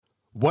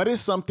What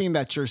is something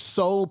that you're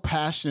so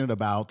passionate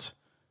about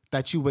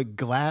that you would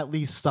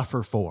gladly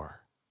suffer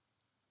for?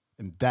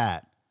 And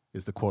that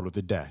is the quote of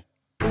the day.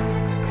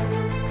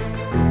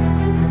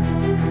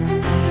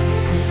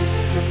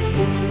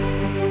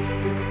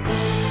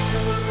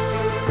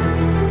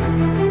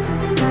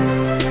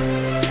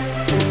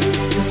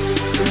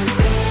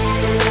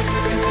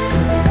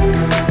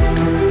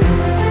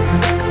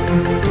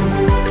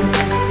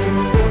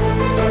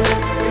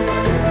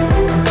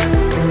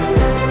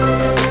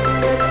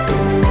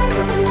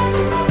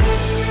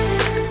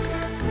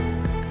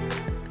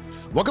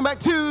 Welcome back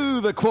to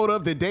the Quote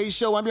of the Day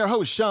Show. I'm your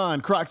host,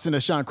 Sean Croxton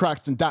of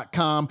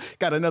SeanCroxton.com.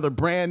 Got another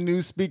brand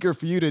new speaker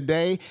for you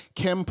today,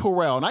 Kim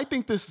Perell. And I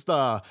think this is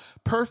the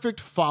perfect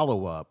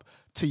follow-up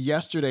to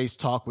yesterday's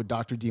talk with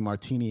Dr.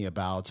 DeMartini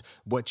about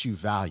what you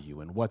value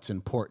and what's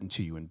important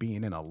to you and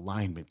being in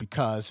alignment.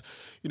 Because,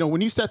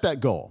 when you set that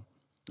goal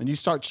and you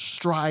start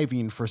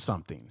striving for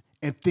something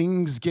and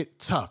things get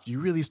tough, you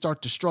really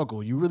start to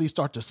struggle, you really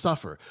start to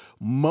suffer.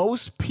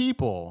 Most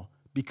people,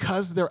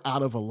 because they're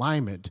out of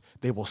alignment,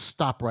 they will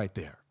stop right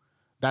there.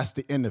 That's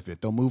the end of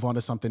it. They'll move on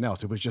to something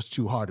else. It was just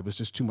too hard. It was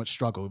just too much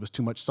struggle. It was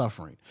too much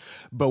suffering.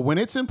 But when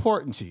it's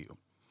important to you,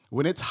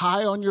 when it's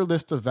high on your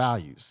list of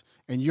values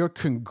and you're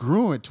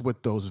congruent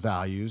with those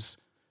values,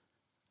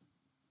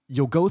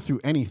 you'll go through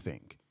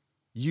anything.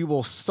 You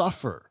will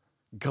suffer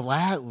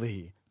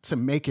gladly to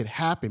make it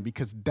happen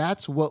because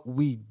that's what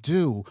we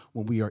do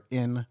when we are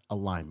in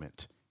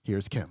alignment.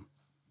 Here's Kim.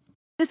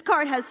 This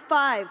card has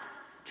 5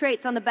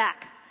 traits on the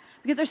back.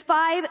 Because there's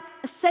 5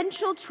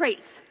 essential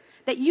traits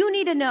that you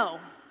need to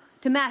know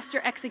to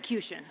master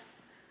execution.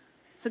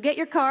 So get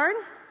your card.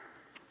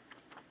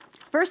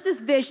 First is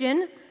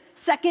vision.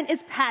 Second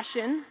is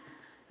passion.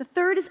 The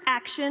third is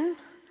action.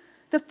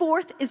 The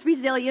fourth is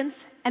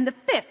resilience. And the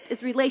fifth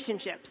is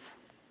relationships.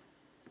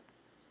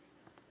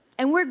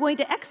 And we're going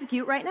to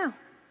execute right now.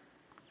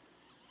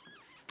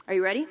 Are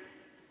you ready?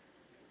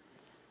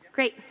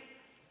 Great.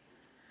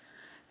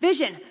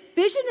 Vision.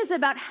 Vision is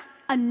about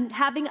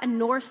having a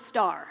North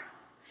Star.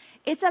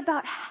 It's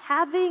about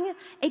having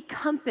a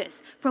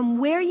compass from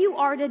where you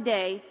are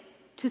today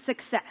to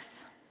success.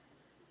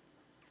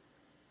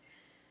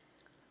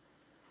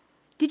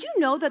 Did you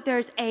know that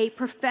there's a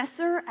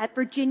professor at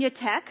Virginia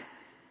Tech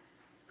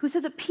who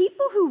says that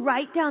people who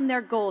write down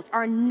their goals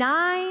are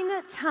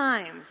 9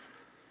 times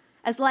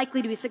as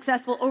likely to be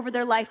successful over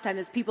their lifetime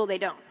as people they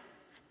don't?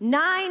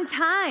 9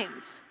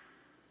 times.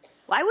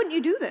 Why wouldn't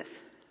you do this?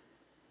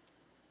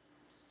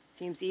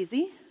 Seems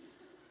easy.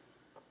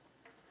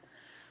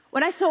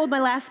 When I sold my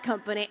last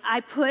company,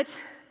 I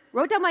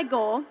wrote down my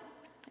goal,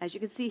 as you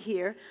can see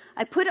here.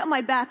 I put it on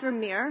my bathroom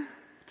mirror,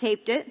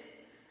 taped it,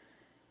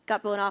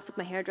 got blown off with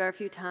my hairdryer a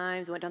few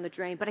times, went down the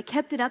drain, but I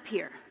kept it up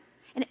here.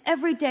 And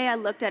every day I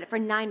looked at it for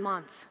 9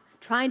 months,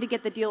 trying to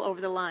get the deal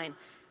over the line.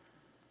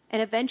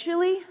 And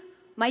eventually,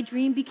 my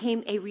dream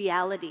became a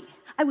reality.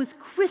 I was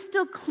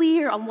crystal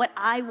clear on what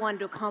I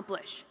wanted to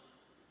accomplish.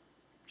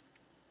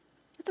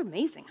 It's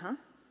amazing, huh?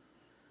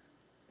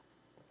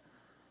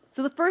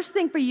 So the first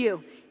thing for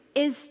you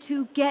is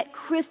to get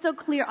crystal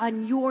clear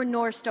on your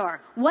North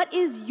Star. What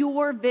is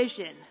your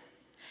vision?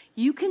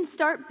 You can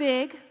start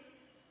big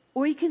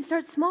or you can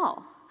start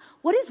small.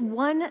 What is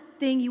one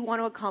thing you want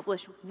to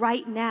accomplish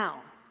right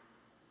now?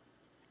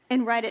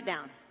 And write it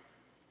down.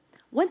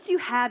 Once you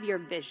have your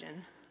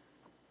vision,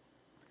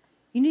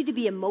 you need to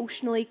be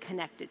emotionally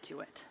connected to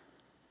it.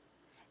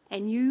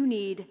 And you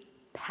need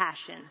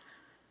passion.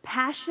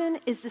 Passion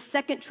is the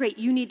second trait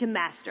you need to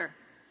master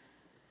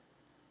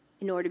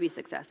in order to be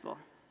successful.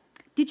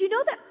 Did you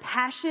know that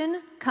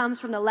passion comes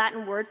from the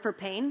Latin word for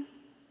pain?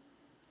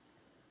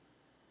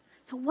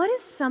 So what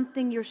is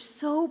something you're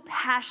so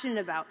passionate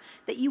about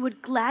that you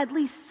would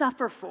gladly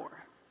suffer for?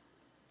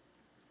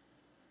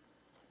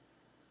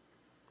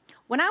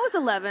 When I was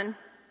 11,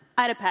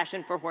 I had a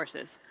passion for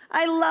horses.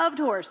 I loved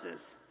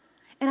horses.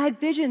 And I had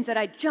visions that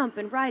I'd jump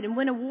and ride and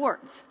win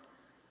awards.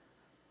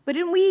 But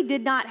we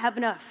did not have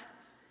enough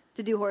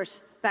to do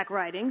horseback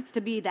ridings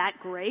to be that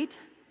great.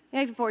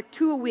 I could afford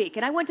 2 a week.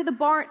 And I went to the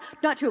barn,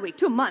 not 2 a week,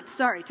 2 a month,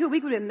 sorry. 2 a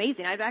week would be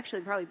amazing. I'd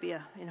actually probably be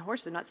in a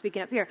horse, not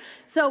speaking up here.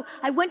 So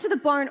I went to the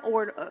barn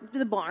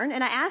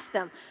and I asked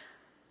them,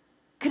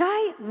 could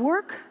I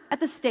work at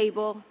the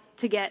stable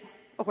to get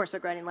a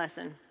horseback riding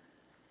lesson?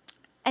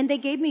 And they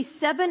gave me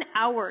 7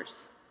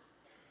 hours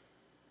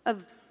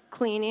of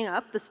cleaning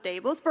up the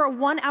stables for a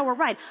 1-hour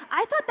ride.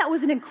 I thought that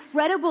was an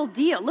incredible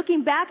deal.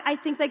 Looking back, I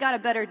think they got a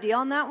better deal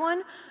on that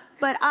one.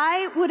 But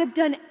I would have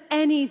done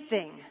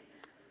anything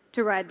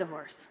to ride the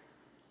horse.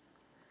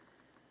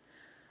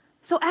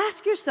 So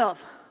ask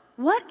yourself,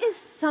 what is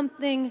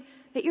something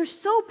that you're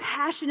so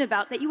passionate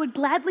about that you would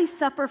gladly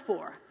suffer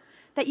for?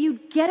 That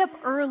you'd get up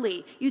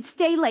early, you'd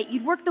stay late,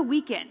 you'd work the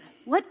weekend.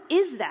 What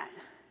is that?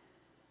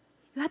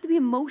 You have to be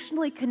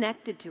emotionally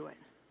connected to it.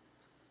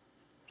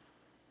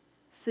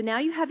 So now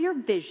you have your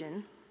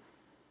vision,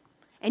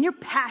 and you're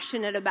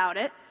passionate about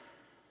it.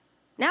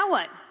 Now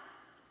what?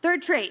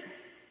 Third trait,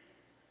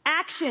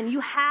 action.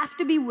 You have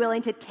to be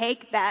willing to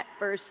take that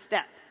first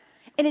step.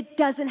 And it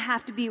doesn't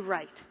have to be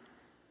right.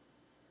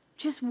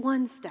 Just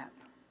one step.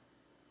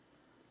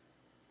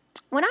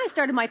 When I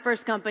started my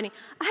first company,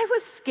 I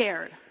was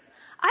scared.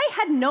 I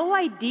had no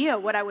idea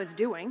what I was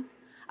doing.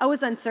 I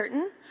was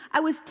uncertain. I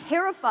was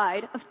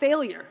terrified of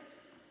failure.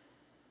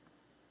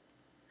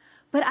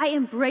 But I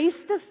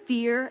embraced the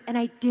fear and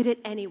I did it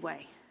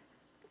anyway.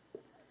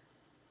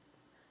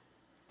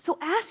 So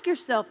ask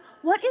yourself,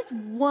 what is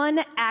one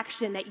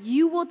action that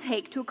you will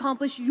take to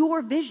accomplish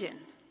your vision?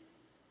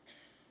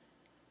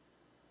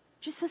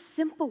 Just a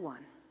simple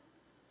one.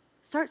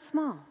 Start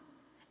small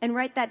and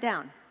write that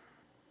down.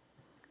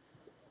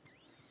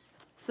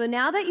 So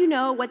now that you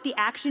know what the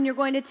action you're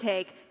going to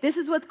take, this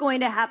is what's going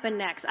to happen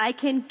next. I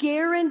can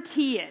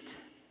guarantee it.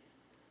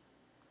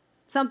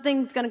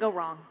 Something's going to go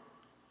wrong.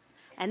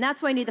 And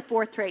that's why I need the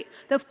fourth trait.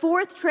 The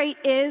fourth trait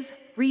is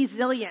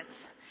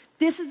resilience.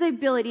 This is the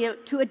ability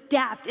to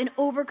adapt and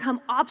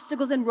overcome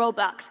obstacles and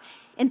roadblocks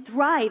and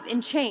thrive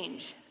in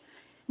change.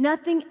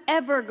 Nothing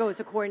ever goes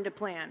according to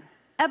plan.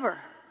 Ever.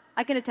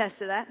 I can attest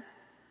to that.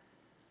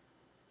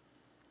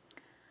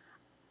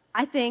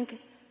 I think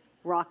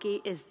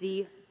Rocky is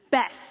the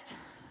best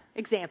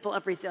example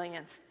of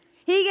resilience.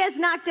 He gets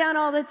knocked down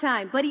all the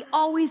time, but he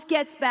always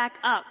gets back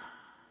up.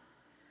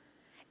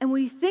 And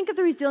when you think of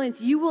the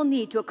resilience you will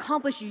need to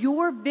accomplish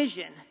your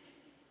vision,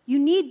 you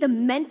need the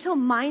mental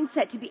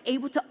mindset to be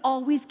able to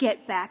always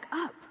get back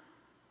up.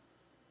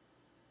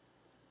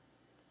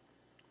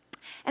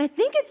 And I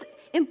think it's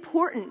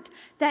important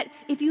that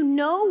if you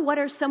know what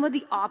are some of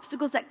the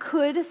obstacles that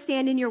could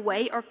stand in your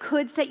way or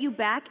could set you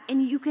back,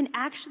 and you can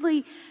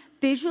actually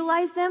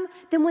visualize them,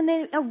 then when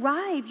they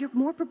arrive, you're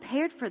more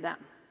prepared for them.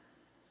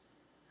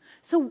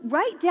 So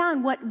write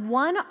down what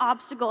one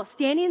obstacle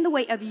standing in the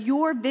way of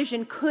your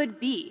vision could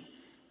be.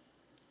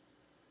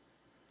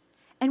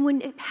 And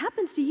when it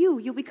happens to you,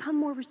 you'll become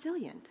more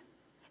resilient.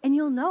 And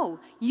you'll know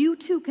you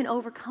too can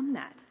overcome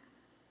that.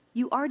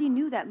 You already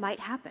knew that might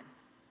happen.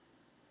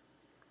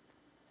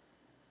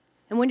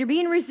 And when you're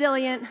being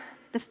resilient,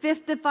 the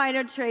fifth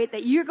vital trait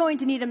that you're going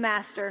to need to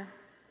master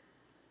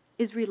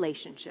is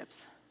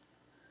relationships.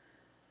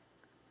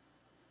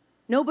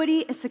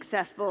 Nobody is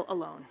successful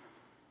alone.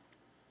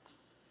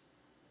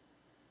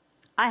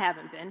 I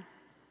haven't been.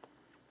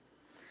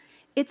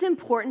 It's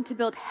important to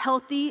build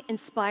healthy,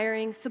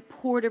 inspiring,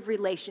 supportive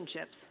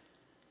relationships.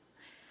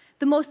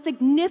 The most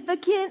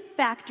significant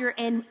factor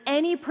in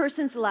any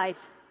person's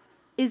life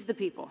is the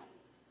people.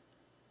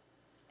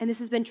 And this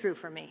has been true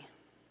for me.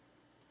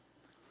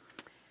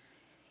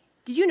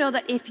 Did you know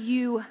that if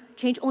you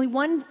change only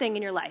one thing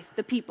in your life,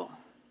 the people,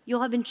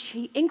 you'll have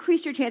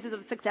increased your chances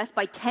of success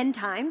by 10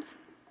 times?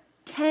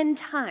 10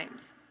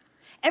 times.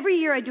 Every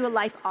year I do a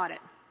life audit.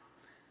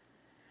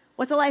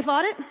 What's a life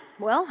audit?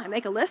 Well, I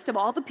make a list of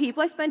all the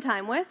people I spend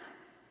time with.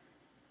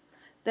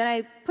 Then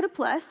I put a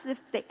plus if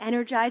they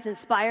energize,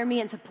 inspire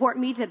me, and support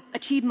me to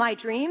achieve my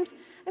dreams.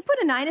 I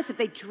put a minus if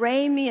they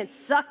drain me and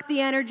suck the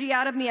energy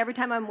out of me every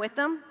time I'm with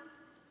them.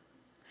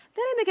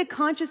 Then I make a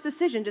conscious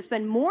decision to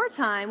spend more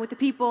time with the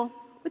people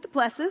with the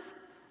pluses,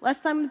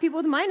 less time with the people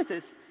with the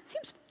minuses.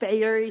 Seems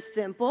very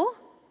simple.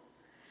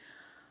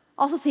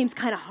 Also seems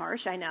kind of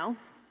harsh, I know,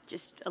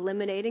 just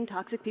eliminating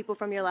toxic people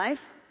from your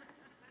life.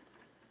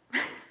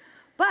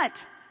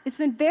 But it's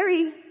been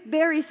very,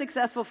 very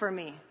successful for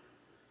me.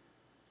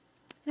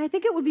 And I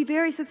think it would be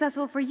very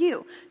successful for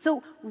you.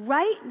 So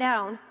write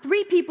down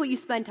 3 people you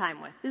spend time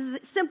with. This is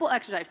a simple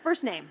exercise.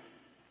 First name.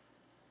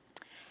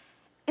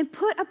 And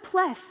put a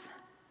plus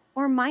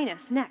or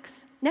minus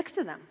next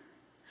to them.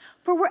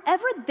 For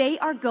wherever they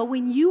are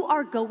going, you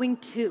are going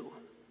too.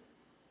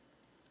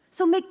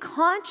 So make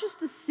conscious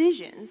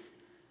decisions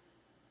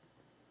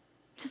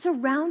to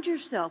surround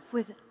yourself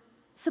with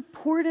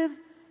supportive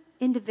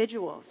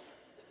individuals.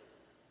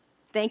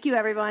 Thank you,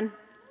 everyone.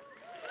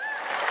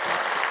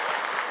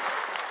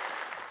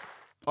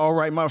 All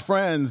right, my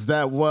friends,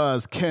 that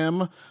was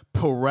Kim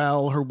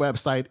Perell. Her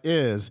website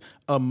is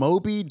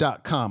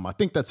amoebe.com. I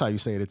think that's how you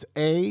say it. It's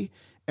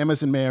M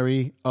as in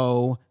Mary,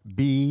 OBEE.com.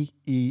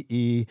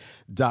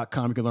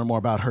 You can learn more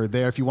about her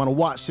there. If you want to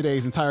watch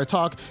today's entire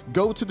talk,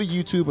 go to the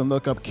YouTube and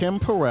look up Kim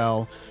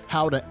Perell,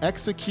 How to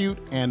Execute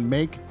and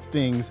Make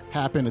Things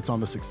Happen. It's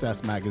on the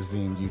Success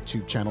Magazine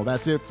YouTube channel.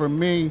 That's it for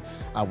me.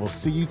 I will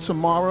see you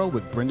tomorrow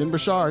with Brendan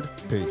Burchard.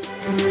 Peace.